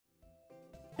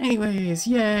Anyways,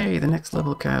 yay! The next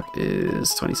level cap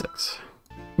is 26.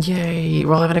 Yay!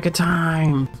 We're all having a good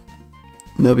time!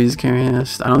 Nobody's carrying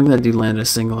us. I don't think that dude landed a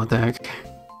single attack.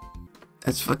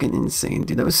 That's fucking insane,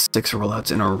 dude. That was 6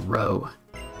 rollouts in a row.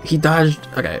 He dodged...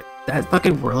 Okay, that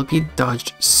fucking Whirlipede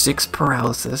dodged 6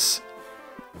 paralysis.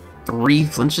 3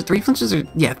 flinches? 3 flinches?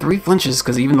 Yeah, 3 flinches,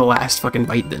 because even the last fucking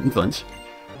bite didn't flinch.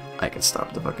 I can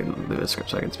stop the fucking Lua script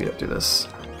so I can speed up through this.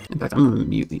 In fact, I'm gonna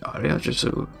mute the audio just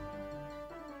so...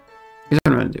 Here's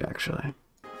what I'm gonna do, actually.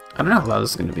 I don't know how loud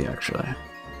this is gonna be, actually. I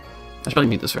should probably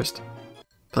mute this first.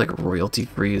 Play like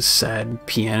royalty-free, sad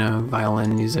piano,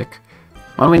 violin music.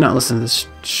 Why don't we not listen to this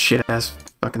shit-ass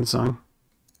fucking song?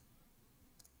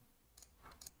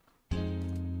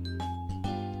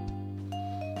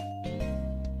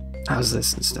 How's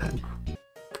this instead?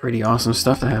 Pretty awesome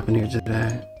stuff that happened here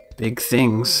today. Big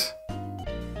things.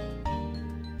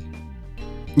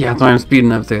 Yeah, that's why I'm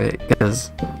speeding up through it,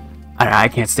 because I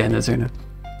can't stand this right now.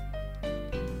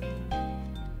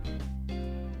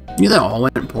 You know that all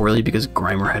went poorly because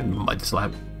Grimer had Mud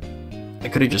Slap. I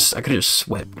could have just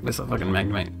swept with a fucking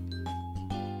Magnemite.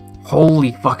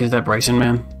 Holy fuck, is that Bryson,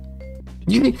 man?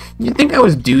 You think I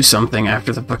was due something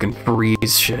after the fucking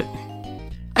freeze shit?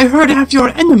 I heard half your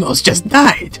animals just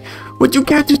died. Would you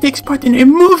care to take part in a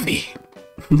movie?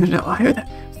 No, I heard that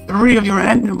 3 of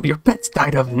your pets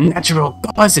died of natural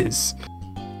causes.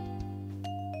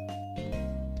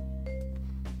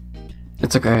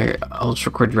 It's okay. I'll just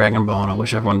record Dragon Ball and I'll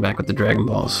wish everyone back with the Dragon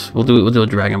Balls. We'll do a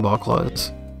Dragon Ball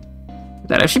clause.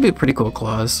 That'd actually be a pretty cool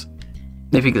clause.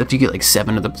 If you get like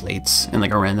 7 of the plates and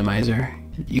like a randomizer,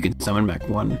 you can summon back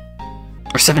 1.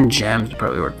 Or 7 gems would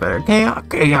probably work better.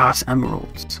 Chaos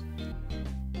Emeralds.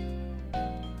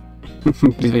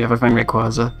 Please wait if I find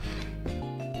Rayquaza.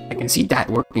 I can see that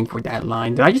working for that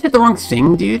line. Did I just hit the wrong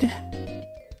thing, dude? Am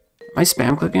I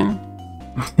spam clicking?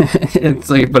 It's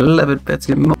like beloved pets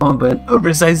get mauled by an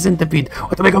oversized centipede.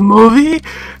 What, to make a movie?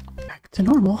 Back to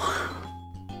normal.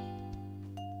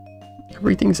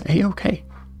 Everything's a-okay.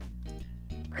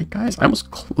 Right, guys? I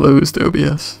almost closed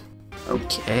OBS.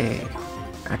 Okay.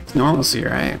 Back to normalcy,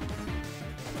 right?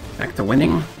 Back to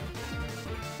winning.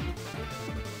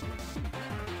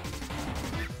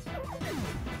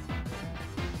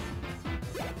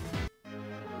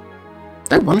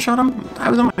 Did I one-shot him? I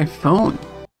was on my phone.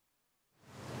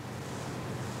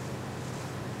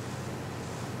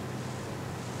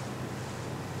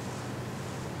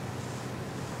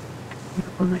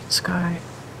 Beautiful night sky.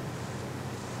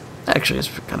 Actually, it's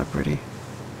kind of pretty.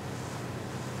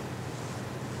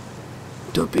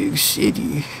 The big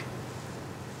city.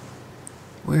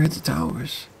 Where are the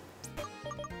towers?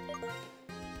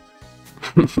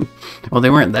 Well, they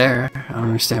weren't there. I don't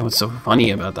understand what's so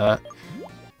funny about that.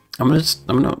 I'm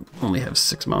gonna only have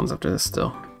 6 mounts after this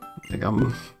still. I think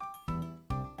I'm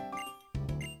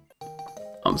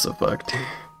so fucked.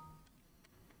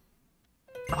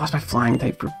 I lost my flying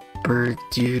type for Berg,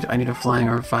 dude. I need a flying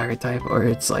or a fire type, or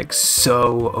it's like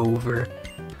so over.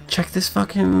 Check this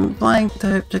fucking flying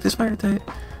type. Check this fire type.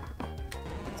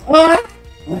 What?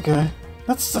 Okay,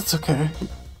 that's okay.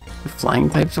 What flying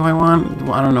types do I want?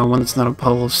 Well, I don't know. One that's not a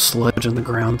puddle of sludge on the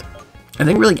ground. I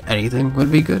think really anything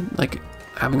would be good. Like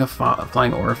having a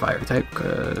flying or a fire type,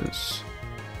 because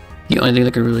the only thing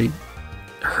that could really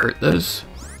hurt those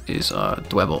is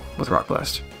Dwebble with Rock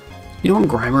Blast. You know when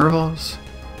Grimer evolves?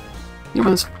 You know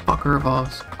when this fucker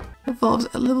evolves? Evolves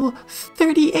at level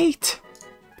 38!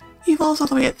 He evolves all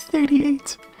the way at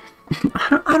 38!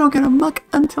 I don't get a muck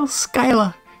until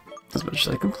Skyla! As much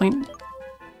as I complain.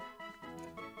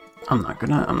 I'm not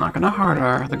gonna hard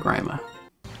R the Grimer.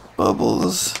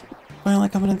 Bubbles. Finally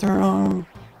coming into her own.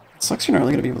 Sucks you're not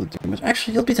really gonna be able to do much.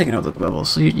 Actually, you'll be taking out the Bubbles,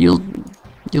 so you'll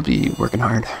be working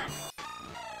hard.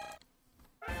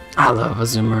 I love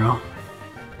Azumarill.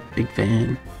 Big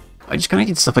fan. I just kinda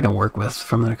need stuff I can work with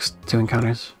from the next 2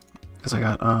 encounters. Because I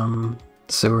got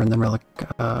Sewer and then Relic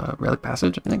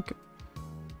Passage, I think.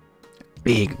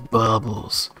 Big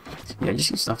Bubbles. Yeah, I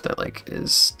just need stuff that like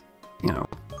is, you know,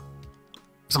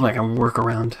 something I can work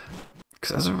around.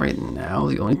 Because as of right now,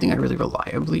 the only thing I really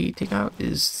reliably take out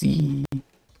is the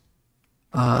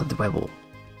Dwebble.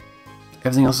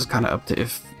 Everything else is kind of up to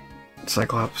if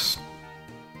Cyclops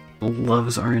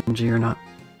loves RNG or not.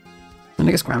 And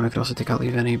I guess Grandma could also take out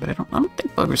Leave Any, but I don't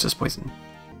think Bug Resist poison.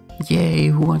 Yay,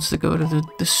 who wants to go to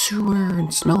the sewer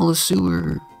and smell the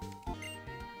sewer?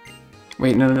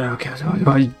 Wait, no, okay,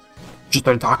 I just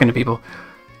started talking to people.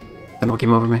 Then what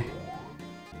came over me?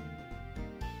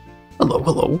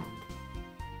 Hello.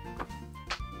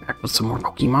 Back with some more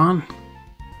Pokemon?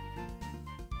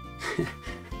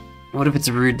 What if it's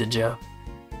rude to Joe?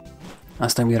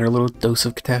 Last time we had our little dose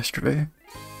of catastrophe.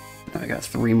 I got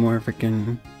 3 more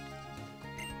freaking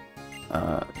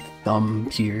thumb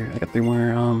here. I got 3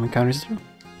 more encounters.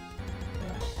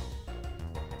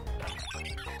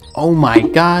 Oh my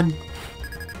god!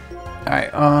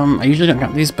 Alright, I usually don't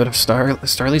count these, but if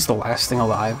Starly's the last thing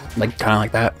alive, like kinda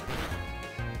like that.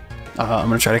 I'm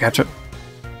gonna try to catch it.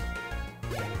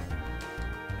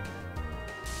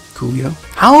 Coolio.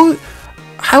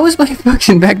 How is my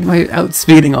fucking back my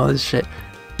outspeeding all this shit?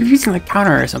 You're using like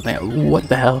counter or something. What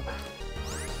the hell?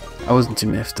 I wasn't too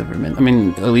miffed over mint. I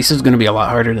mean, at least it's gonna be a lot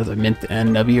harder that the mint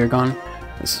and W are gone.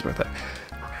 This is worth it.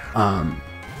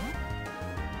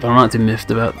 But I'm not too miffed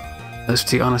about those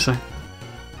two, honestly.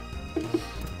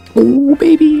 Oh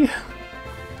baby!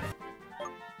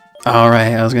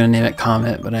 Alright, I was gonna name it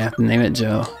Comet, but I have to name it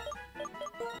Joe.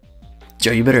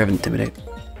 Joe, you better have Intimidate.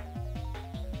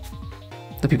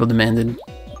 The people demanded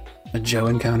a Joe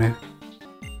encounter.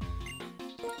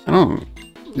 I don't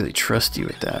really trust you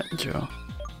with that, Joe.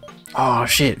 Oh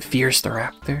shit, Fierce the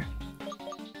Raptor.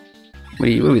 What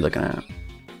are we looking at?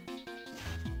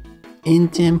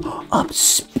 Intim up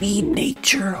speed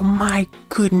nature. Oh my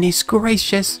goodness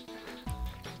gracious.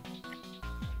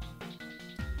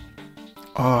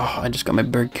 Oh, I just got my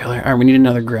bird killer. Alright, we need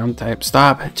another ground type.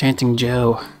 Stop chanting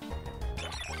Joe.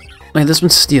 Wait, this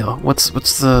one's steel. What's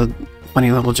the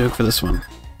funny level joke for this one?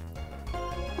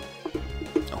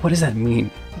 What does that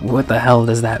mean? What the hell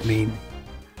does that mean?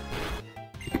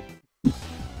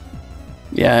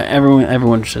 Yeah,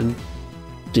 everyone should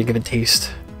give it a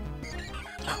taste.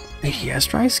 Wait, he has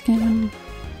dry skin.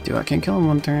 Dude, I can't kill him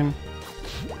one turn.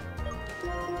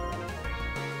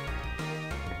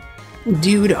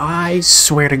 Dude, I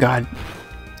swear to God.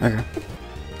 Okay.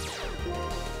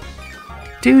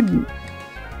 Dude,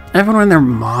 everyone and their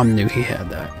mom knew he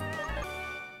had that.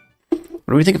 What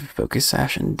do we think of Focus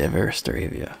Sash and Diverse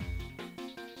Staravia?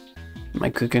 Am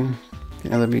I cooking?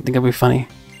 Yeah, think that'd be funny.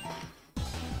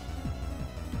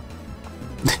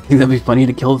 Think that'd be funny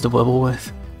to kill the level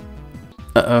with.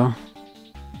 Uh-oh.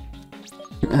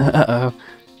 Uh-oh.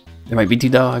 There might be 2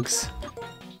 dogs.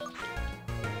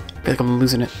 I feel like I'm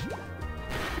losing it.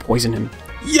 Poison him.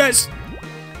 Yes!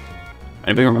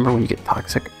 Anybody remember when you get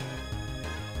toxic?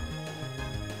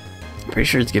 I'm pretty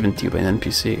sure it's given to you by an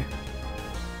NPC.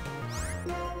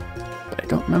 But I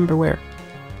don't remember where.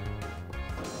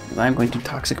 I'm going to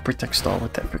toxic protect stall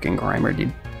with that freaking Grimer,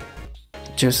 dude.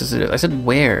 Joe says it is. I said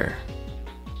where?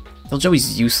 Tell Joe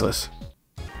he's useless.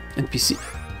 NPC.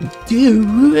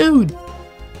 Dude!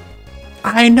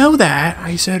 I know that!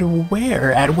 I said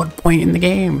where? At what point in the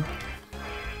game?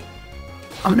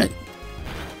 I'm gonna...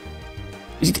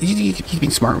 Is he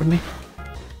being smart with me?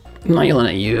 I'm not yelling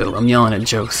at you. I'm yelling at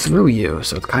Joe through you,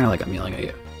 so it's kind of like I'm yelling at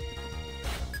you.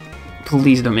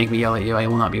 Please don't make me yell at you. I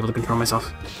will not be able to control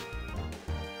myself.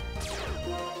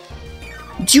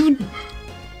 Dude!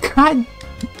 God!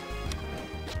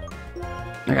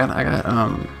 I got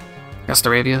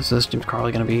Staravia, so this game's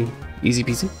probably gonna be easy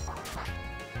peasy.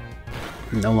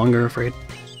 I'm no longer afraid.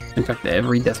 In fact,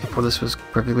 every death before this was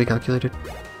perfectly calculated.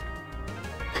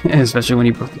 Especially when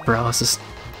you broke the paralysis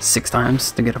 6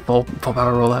 times to get a full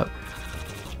power rollout.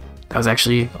 That was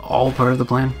actually all part of the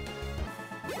plan.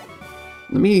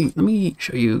 Let me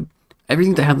show you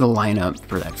everything that had the lineup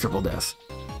for that triple death.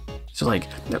 So like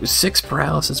that was 6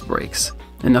 paralysis breaks,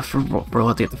 enough for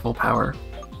rollout to get the full power,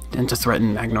 and to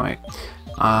threaten Magnoite.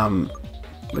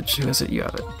 Which who has it? You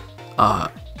have it.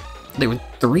 There were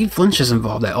 3 flinches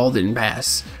involved that all didn't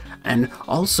pass, and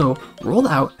also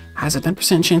rollout has a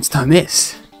 10% chance to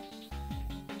miss.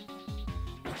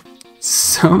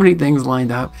 So many things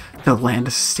lined up to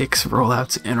land 6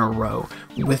 rollouts in a row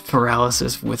with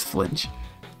paralysis with flinch.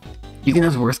 You think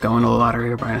that's worth going to the lottery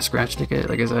or buying a scratch ticket?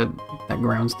 Like I said, that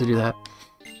grounds to do that.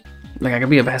 Like I could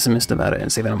be a pessimist about it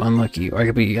and say that I'm unlucky, or I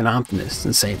could be an optimist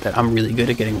and say that I'm really good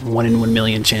at getting 1 in 1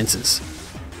 million chances.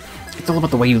 It's all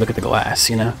about the way you look at the glass,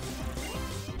 you know?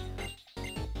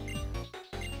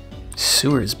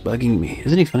 Sewer is bugging me.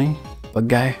 Isn't he funny? Bug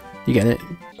guy. You get it?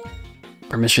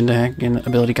 Permission to hack and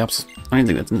ability caps. I don't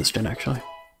think that's in this gen, actually.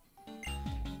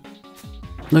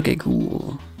 Okay,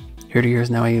 cool. Here to here is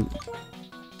now a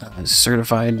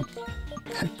certified...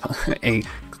 a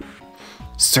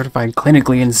certified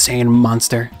clinically insane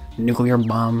monster. Nuclear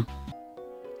bomb.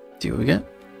 See what we get?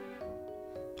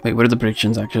 Wait, what are the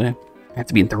predictions, actually? I have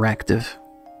to be interactive.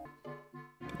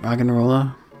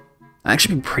 Roggenrola. I'd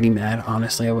actually be pretty mad,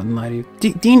 honestly, I wouldn't lie to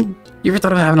you. Dean, you ever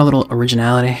thought of having a little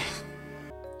originality?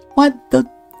 What the?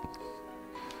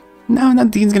 No,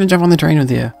 Dean's gonna jump on the train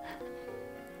with you.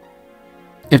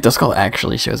 If Duskull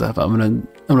actually shows up, I'm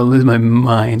gonna lose my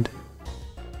mind.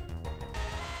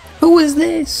 Who is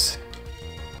this?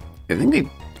 I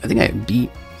think I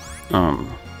beat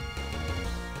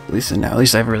At least now, at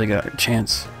least I have a really good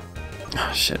chance.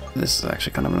 Oh shit, this is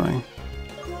actually kind of annoying.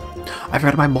 I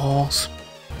forgot to buy balls.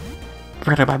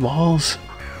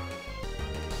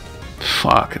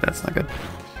 Fuck, that's not good.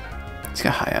 He's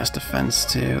got high ass defense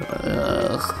too.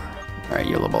 Ugh. Alright,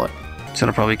 yellow bullet. So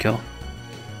it'll probably kill.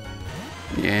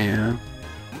 Yeah.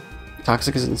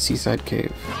 Toxic is in Seaside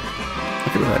Cave. I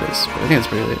forget what that is, but I think it's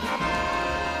pretty late.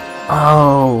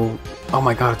 Oh! Oh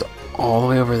my god, it's all the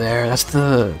way over there. That's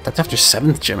after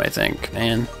 7th gym, I think,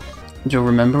 man. Joe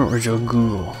Remember or Joe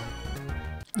Google?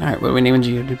 Alright, what are we naming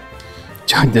Joe, dude?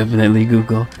 Joe definitely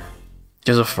Google.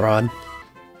 Joe's a fraud.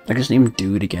 I just named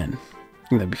Dude again. I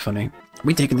think that'd be funny. Are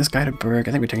we taking this guy to Berg?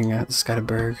 I think we're taking this guy to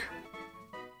Berg.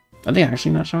 Are they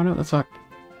actually not showing up? That's fucked.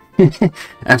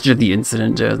 After the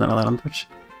incident, Joe's not allowed on Twitch.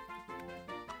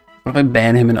 What if I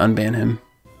ban him and unban him?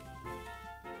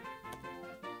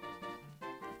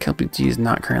 KelpyG is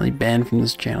not currently banned from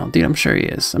this channel. Dude, I'm sure he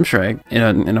is. I'm sure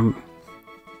in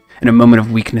a moment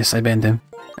of weakness, I banned him.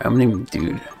 I'm gonna name him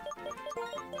Dude.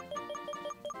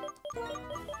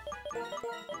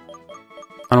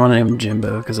 I don't want to name him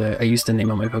Jimbo, because I used to name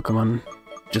all my Pokemon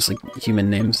just like human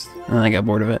names, and then I got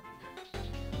bored of it.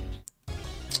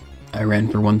 I ran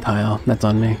for 1 tile. That's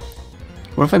on me.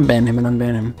 What if I ban him and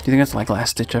unban him? Do you think that's like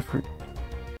last ditch effort?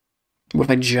 What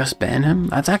if I just ban him?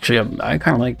 That's actually I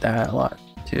kind of like that a lot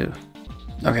too.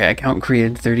 Okay, account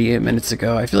created 38 minutes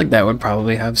ago. I feel like that would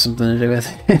probably have something to do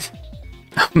with it.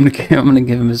 I'm gonna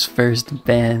give him his first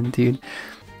ban, dude.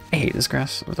 I hate this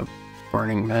grass with a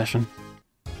burning passion.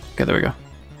 Okay, there we go.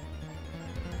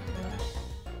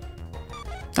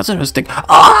 That's what I was thinking.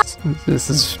 Ah! This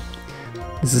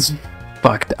is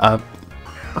fucked up.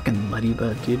 Fucking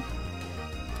Ladybug, dude.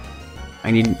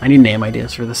 I need name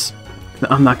ideas for this.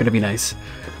 I'm not gonna be nice.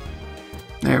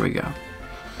 There we go.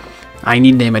 I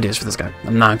need name ideas for this guy.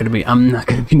 I'm not gonna be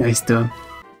nice to him.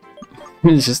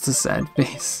 It's just a sad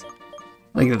face.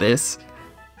 Like this.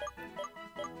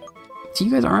 So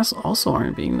you guys also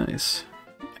aren't being nice.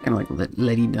 Kind of like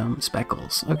Letty Dumb.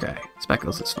 Speckles. Okay.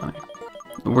 Speckles is funny.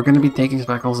 We're gonna be taking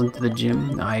Speckles into the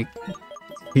gym.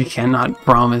 You cannot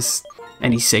promise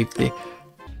any safety.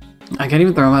 I can't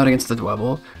even throw him out against the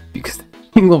Dwebble because the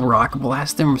thing will rock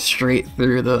blast him straight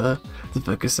through the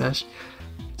focus sash.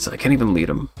 So I can't even lead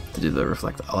him to do the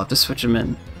reflect. I'll have to switch him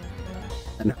in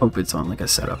and hope it's on like a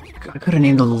setup. I could have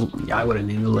named I would have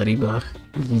named the Ladybug.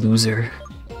 Loser.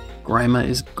 Grima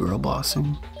is girl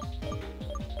bossing.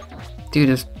 Dude,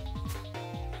 if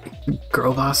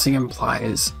girl bossing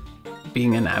implies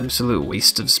being an absolute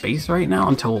waste of space right now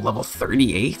until level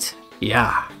 38,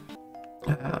 yeah.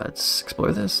 Let's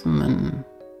explore this and then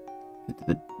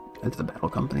into the battle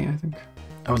company, I think.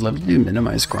 I would love to do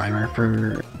minimize Grimer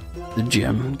for the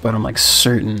gym, but I'm like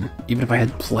certain, even if I had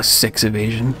 +6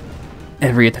 evasion,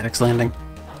 every attack's landing.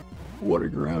 Water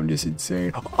ground is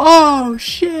insane. Oh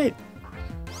shit!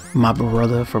 My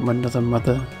brother from another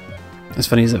mother. As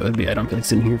funny as it would be, I don't feel like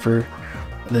sitting here for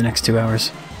the next 2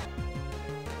 hours.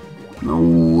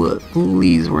 No,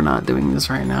 please, we're not doing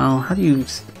this right now. How do you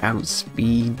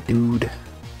outspeed, dude?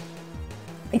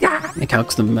 It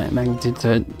calcs the magnitude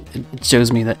to, it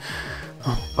shows me that,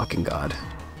 oh fucking god.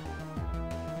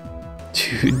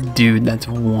 Dude, that's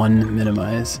 1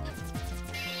 minimize.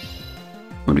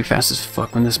 I'm gonna be fast as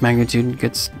fuck when this magnitude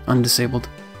gets undisabled.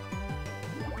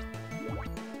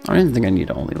 I don't even think I need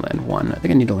to only land 1. I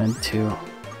think I need to land 2.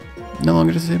 No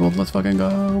longer disabled, let's fucking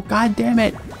go. God damn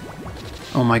it!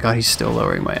 Oh my god, he's still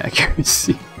lowering my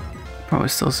accuracy. Probably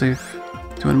still safe.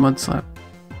 Doing mud slap.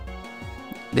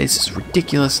 This is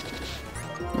ridiculous.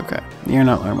 Okay, you're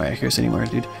not lowering my accuracy anymore,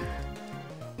 dude.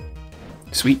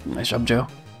 Sweet, nice job, Joe.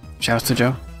 Shouts to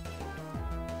Joe.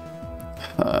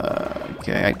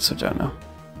 Okay, I switch out now.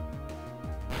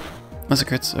 Unless it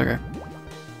crits, okay.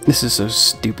 This is so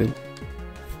stupid.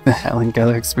 The Howling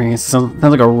Keller experience sounds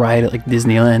like a ride at like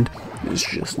Disneyland. There's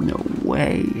just no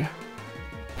way.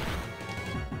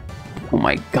 Oh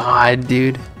my god,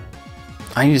 dude.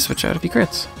 I need to switch out if he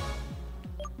crits.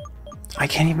 I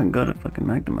can't even go to fucking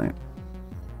Magnemite.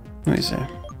 Let me see.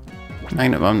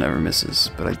 Magnabomb never misses,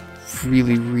 but I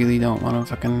really, really don't want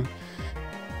to fucking...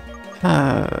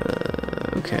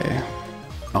 okay.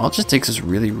 All it just takes is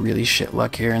really, really shit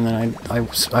luck here, and then I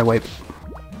wipe.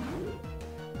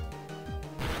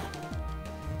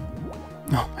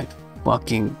 Oh my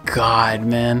fucking god,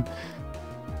 man.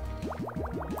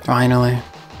 Finally.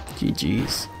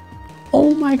 GG's.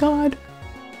 Oh my god.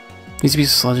 Needs to be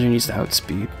Sludger, needs to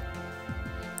outspeed.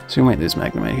 So we might lose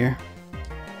Magnemite here.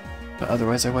 But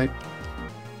otherwise I wipe.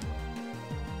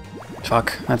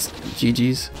 Fuck, that's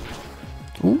GG's.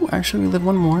 Ooh, actually we live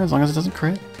 1 more as long as it doesn't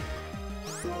crit.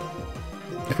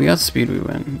 If we got speed, we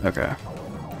win. Okay.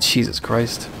 Jesus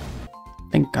Christ.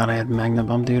 Thank God I had Magna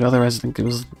Bomb, dude. Otherwise, I think it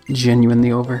was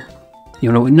genuinely over.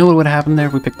 You know what would happen there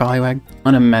if we picked Poliwag?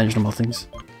 Unimaginable things.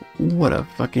 What a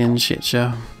fucking shit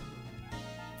show.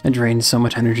 It drained so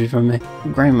much energy from me.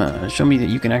 Grandma, show me that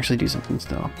you can actually do something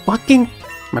still. Fucking...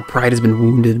 My pride has been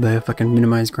wounded by a fucking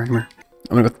minimized Grimer.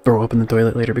 I'm gonna go throw up in the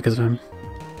toilet later because of him.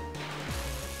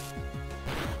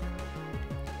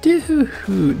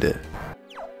 Dude.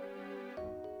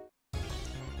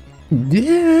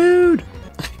 Dude!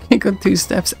 I can't go 2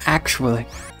 steps, actually.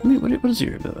 I mean, what's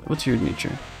your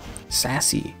nature?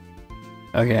 Sassy.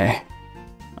 Okay.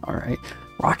 Alright.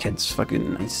 Rockhead's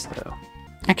fucking nice, though.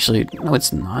 Actually, no,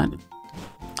 it's not. I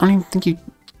don't even think you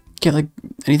get, like,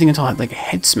 anything until, like, a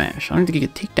head smash. I don't even think you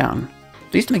get takedown.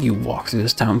 They used to make you walk through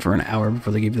this town for an hour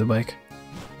before they gave you the bike.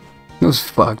 It was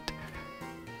fucked.